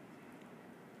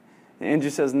 And Andrew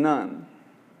says, none.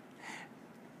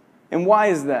 And why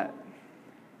is that?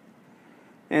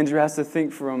 Andrew has to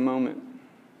think for a moment.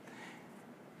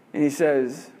 And he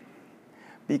says,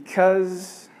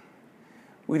 because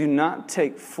we do not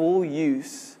take full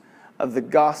use of the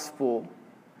gospel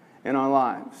in our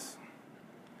lives.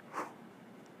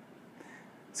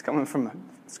 It's coming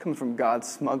from God's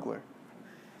smuggler.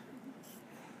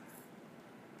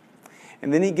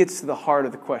 And then he gets to the heart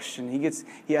of the question.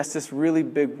 He asks this really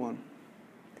big one.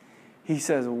 He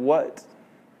says, what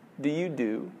do you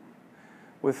do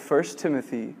with 1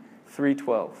 Timothy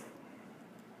 3:12?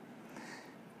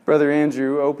 Brother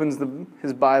Andrew opens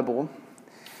his Bible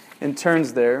and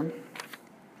turns there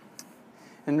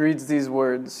and reads these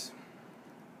words.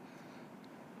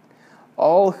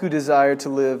 All who desire to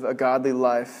live a godly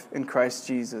life in Christ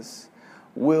Jesus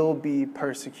will be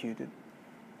persecuted.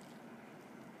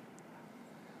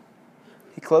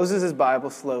 He closes his Bible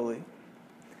slowly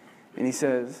and he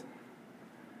says,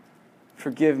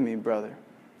 forgive me, brother.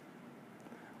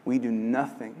 We do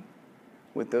nothing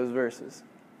with those verses.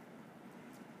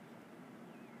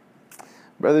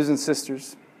 Brothers and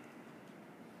sisters,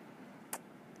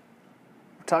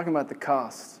 we're talking about the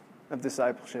cost of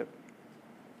discipleship.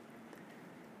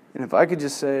 And if I could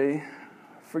just say,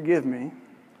 forgive me,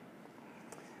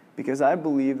 because I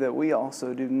believe that we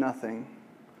also do nothing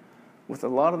with a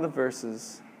lot of the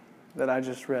verses that I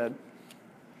just read.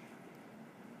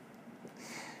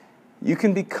 You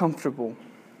can be comfortable.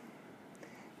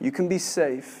 You can be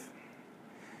safe.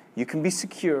 You can be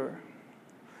secure.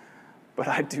 But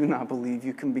I do not believe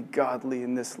you can be godly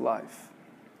in this life.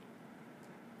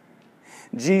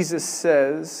 Jesus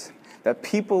says that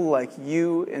people like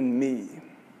you and me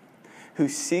who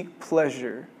seek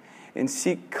pleasure and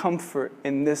seek comfort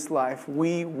in this life,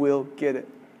 we will get it.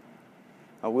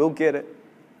 I will get it.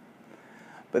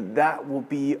 But that will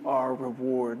be our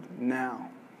reward now.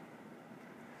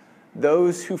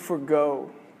 Those who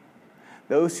forgo,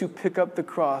 those who pick up the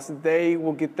cross, they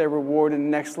will get their reward in the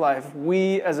next life.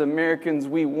 We as Americans,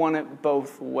 we want it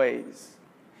both ways.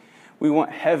 We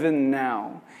want heaven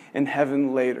now and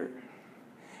heaven later.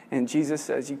 And Jesus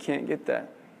says you can't get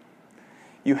that.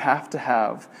 You have to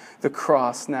have the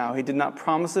cross now. He did not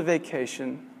promise a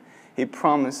vacation. He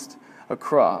promised a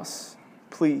cross.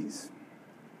 Please,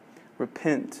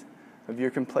 repent of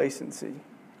your complacency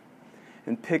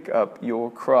and pick up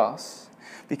your cross.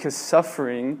 Because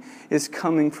suffering is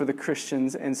coming for the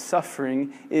Christians, and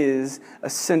suffering is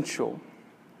essential.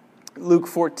 Luke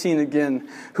 14 again,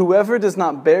 whoever does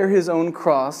not bear his own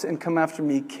cross and come after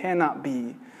me cannot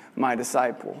be my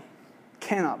disciple.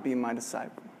 Cannot be my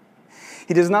disciple.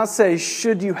 He does not say,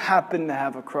 should you happen to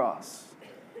have a cross.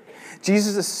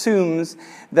 Jesus assumes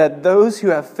that those who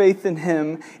have faith in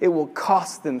him, it will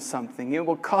cost them something. It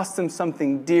will cost them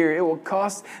something dear. It will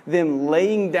cost them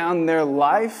laying down their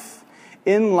life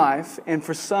in life, and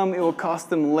for some, it will cost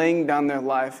them laying down their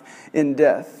life in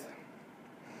death.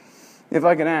 If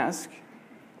I can ask,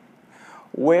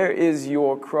 where is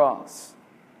your cross?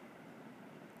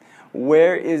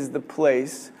 Where is the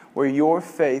place where your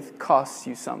faith costs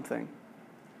you something?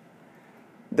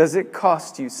 Does it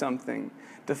cost you something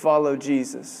to follow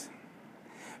Jesus?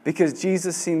 Because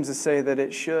Jesus seems to say that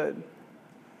it should.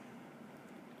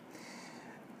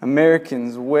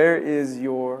 Americans, where is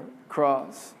your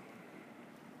cross?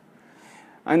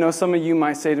 I know some of you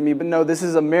might say to me, but no, this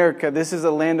is America. This is a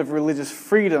land of religious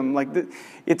freedom.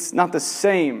 It's not the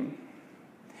same.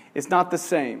 It's not the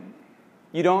same.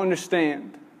 You don't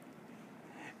understand.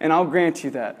 And I'll grant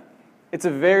you that. It's a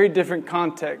very different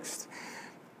context.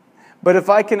 But if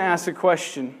I can ask a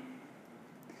question,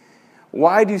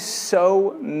 why do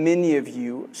so many of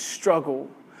you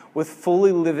struggle with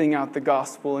fully living out the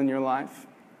gospel in your life?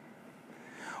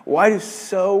 Why do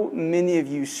so many of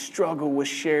you struggle with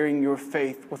sharing your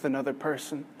faith with another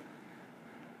person?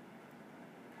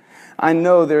 I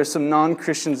know there are some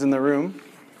non-Christians in the room.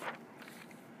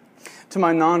 To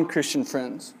my non-Christian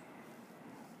friends,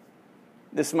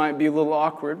 this might be a little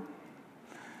awkward,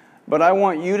 but I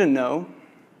want you to know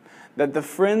that the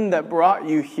friend that brought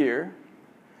you here,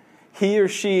 he or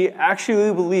she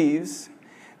actually believes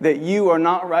that you are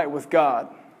not right with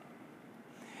God.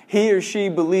 He or she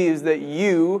believes that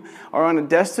you are on a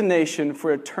destination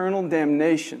for eternal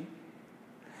damnation.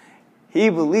 He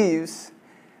believes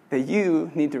that you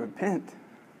need to repent.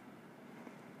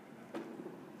 I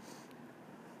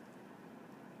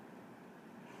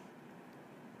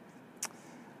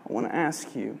want to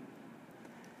ask you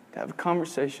to have a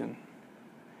conversation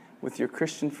with your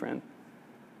Christian friend.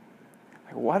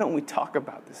 Like, why don't we talk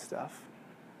about this stuff?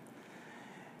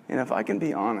 And if I can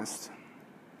be honest,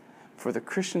 for the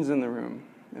Christians in the room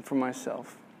and for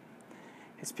myself,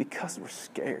 it's because we're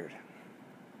scared.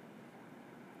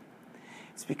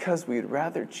 It's because we'd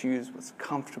rather choose what's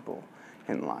comfortable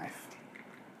in life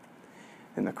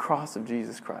than the cross of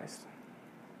Jesus Christ.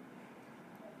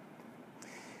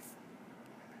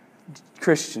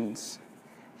 Christians,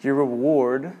 your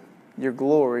reward, your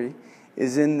glory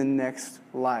is in the next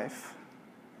life.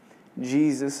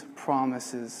 Jesus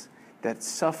promises that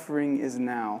suffering is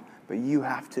now, but you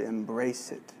have to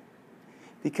embrace it.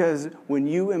 Because when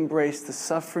you embrace the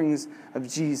sufferings of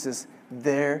Jesus,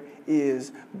 there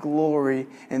is glory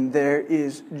and there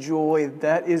is joy.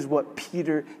 That is what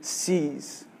Peter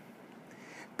sees.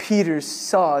 Peter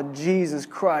saw Jesus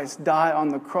Christ die on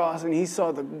the cross, and he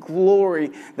saw the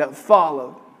glory that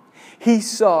followed. He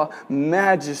saw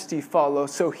majesty follow,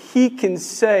 so he can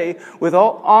say with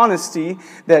all honesty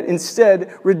that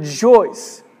instead,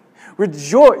 rejoice.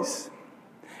 Rejoice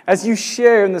as you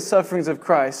share in the sufferings of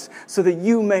Christ, so that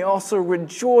you may also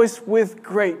rejoice with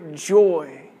great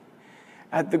joy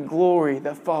at the glory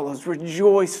that follows.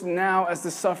 Rejoice now as the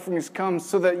sufferings come,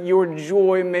 so that your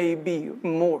joy may be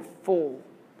more full.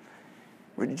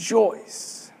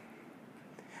 Rejoice.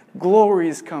 Glory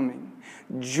is coming.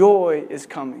 Joy is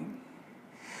coming.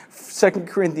 2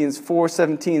 Corinthians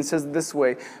 4:17 says it this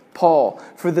way, Paul,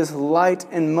 for this light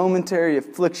and momentary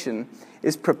affliction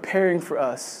is preparing for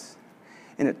us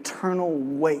an eternal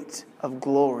weight of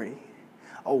glory.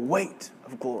 A weight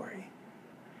of glory.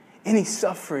 Any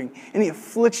suffering, any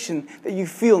affliction that you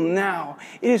feel now,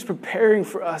 it is preparing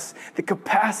for us the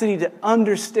capacity to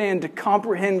understand, to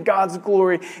comprehend God's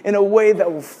glory in a way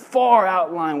that will far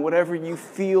outline whatever you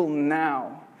feel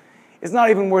now. It's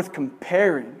not even worth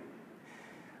comparing.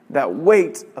 That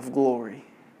weight of glory.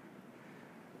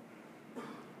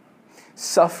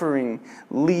 Suffering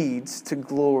leads to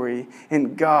glory,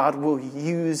 and God will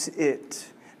use it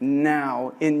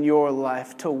now in your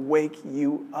life to wake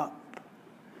you up.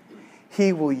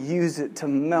 He will use it to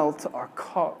melt our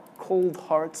cold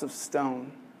hearts of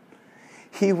stone.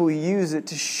 He will use it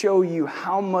to show you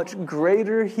how much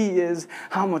greater He is,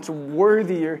 how much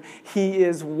worthier He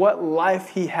is, what life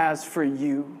He has for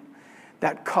you.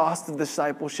 That cost of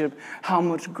discipleship, how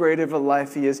much greater of a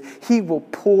life He is. He will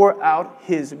pour out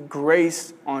His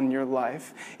grace on your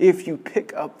life if you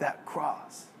pick up that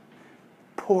cross.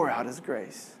 Pour out His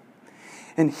grace.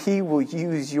 And He will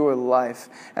use your life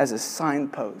as a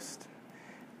signpost,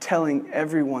 telling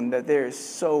everyone that there is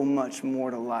so much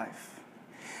more to life.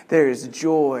 There is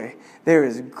joy. There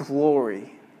is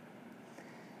glory.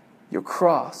 Your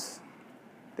cross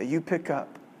that you pick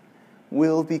up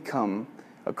will become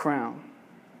a crown.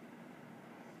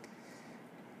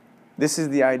 This is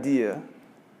the idea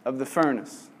of the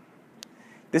furnace.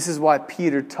 This is why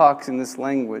Peter talks in this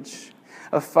language.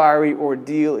 A fiery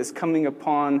ordeal is coming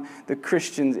upon the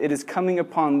Christians. It is coming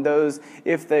upon those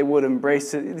if they would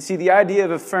embrace it. You see, the idea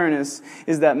of a furnace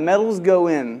is that metals go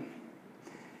in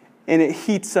and it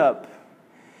heats up.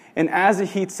 And as it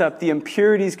heats up, the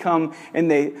impurities come and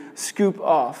they scoop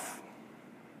off.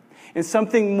 And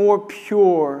something more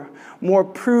pure, more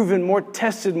proven, more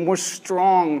tested, more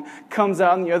strong comes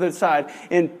out on the other side.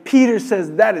 And Peter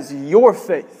says that is your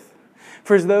faith.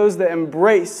 For those that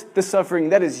embrace the suffering,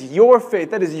 that is your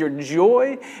faith, that is your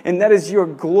joy, and that is your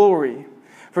glory.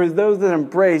 For those that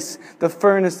embrace the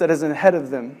furnace that is ahead of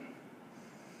them,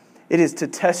 it is to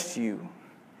test you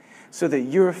so that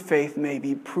your faith may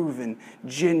be proven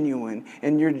genuine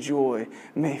and your joy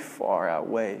may far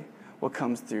outweigh what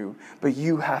comes through. But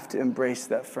you have to embrace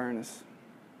that furnace.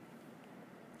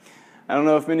 I don't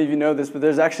know if many of you know this, but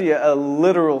there's actually a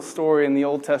literal story in the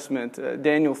Old Testament,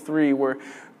 Daniel 3, where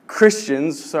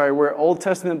Old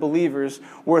Testament believers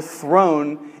were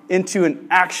thrown into an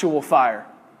actual fire.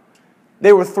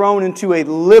 They were thrown into a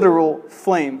literal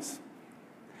flames.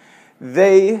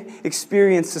 They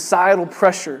experienced societal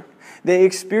pressure. They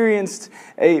experienced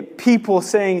a people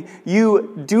saying,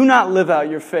 you do not live out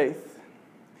your faith.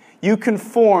 You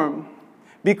conform,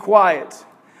 be quiet,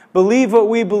 believe what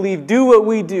we believe, do what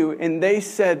we do. And they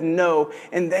said no,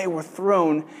 and they were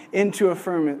thrown into a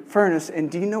furnace.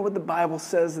 And do you know what the Bible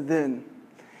says then?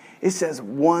 It says,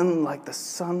 one like the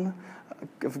Son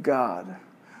of God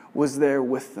was there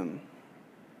with them.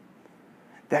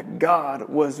 that God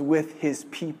was with his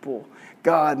people.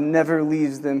 God never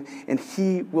leaves them, and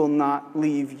he will not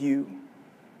leave you.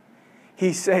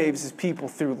 He saves his people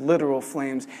through literal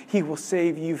flames. He will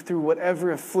save you through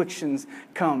whatever afflictions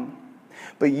come.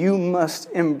 But you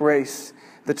must embrace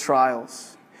the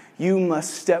trials. You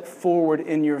must step forward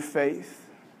in your faith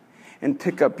and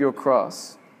pick up your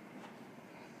cross.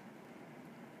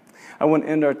 I want to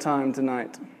end our time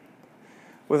tonight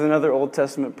with another Old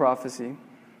Testament prophecy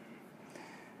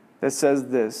that says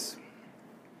this.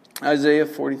 Isaiah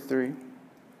 43,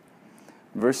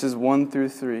 verses 1 through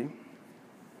 3.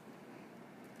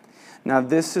 Now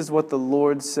this is what the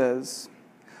Lord says,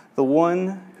 the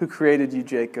one who created you,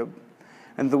 Jacob,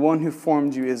 and the one who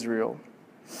formed you, Israel.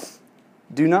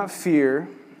 Do not fear,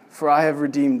 for I have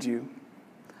redeemed you.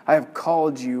 I have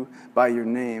called you by your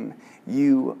name.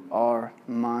 You are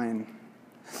mine.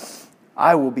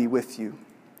 I will be with you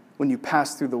when you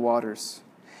pass through the waters,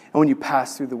 and when you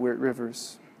pass through the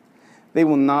rivers. They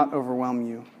will not overwhelm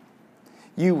you.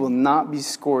 You will not be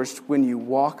scorched when you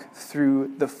walk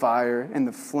through the fire, and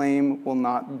the flame will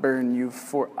not burn you,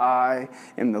 for I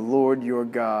am the Lord your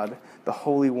God, the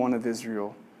Holy One of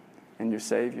Israel, and your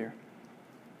Savior.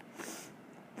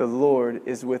 The Lord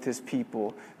is with his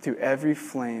people through every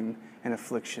flame and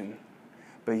affliction,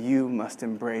 but you must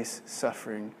embrace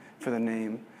suffering for the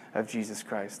name of Jesus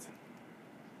Christ.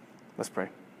 Let's pray.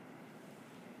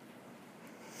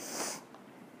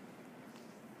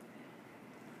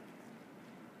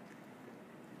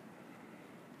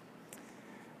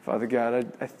 Father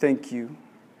God, I thank you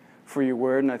for your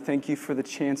word, and I thank you for the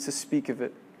chance to speak of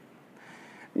it.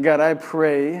 God, I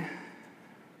pray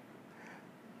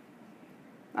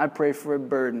for a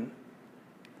burden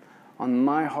on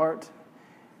my heart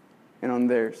and on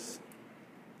theirs.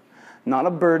 Not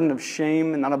a burden of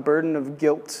shame and not a burden of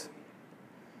guilt.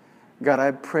 God,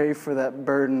 I pray for that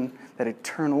burden, that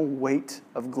eternal weight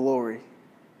of glory,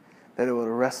 that it will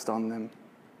rest on them.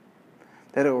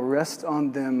 That it will rest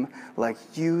on them like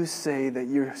you say that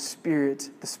your Spirit,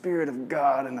 the Spirit of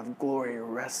God and of glory,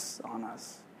 rests on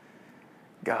us.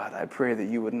 God, I pray that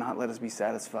you would not let us be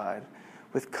satisfied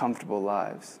with comfortable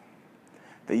lives.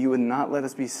 That you would not let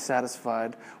us be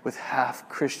satisfied with half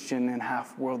Christian and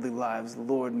half worldly lives.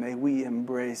 Lord, may we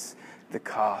embrace the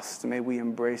cost. May we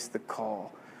embrace the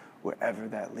call wherever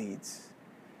that leads.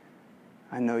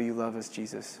 I know you love us,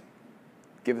 Jesus.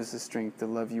 Give us the strength to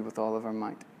love you with all of our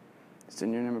might. It's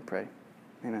in your name I pray.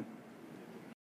 Amen.